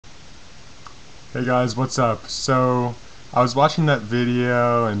Hey guys, what's up? So, I was watching that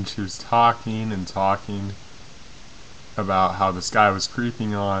video and she was talking and talking about how this guy was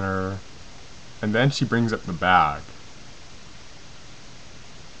creeping on her, and then she brings up the bag.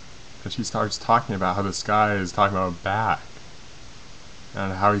 And she starts talking about how this guy is talking about a bag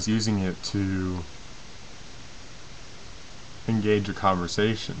and how he's using it to engage a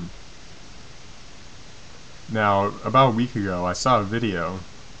conversation. Now, about a week ago, I saw a video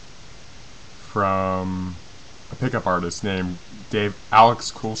from a pickup artist named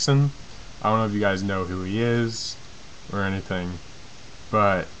Alex Coulson. I don't know if you guys know who he is or anything,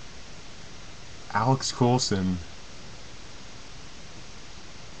 but Alex Coulson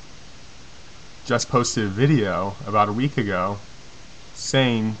just posted a video about a week ago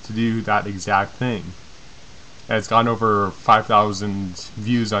saying to do that exact thing. And it's gotten over 5,000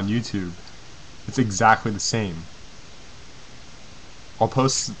 views on YouTube. It's exactly the same. I'll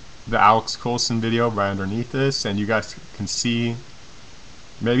post the Alex Coulson video right underneath this, and you guys can see.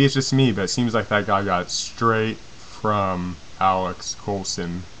 Maybe it's just me, but it seems like that guy got it straight from Alex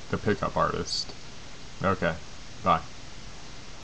Coulson, the pickup artist. Okay, bye.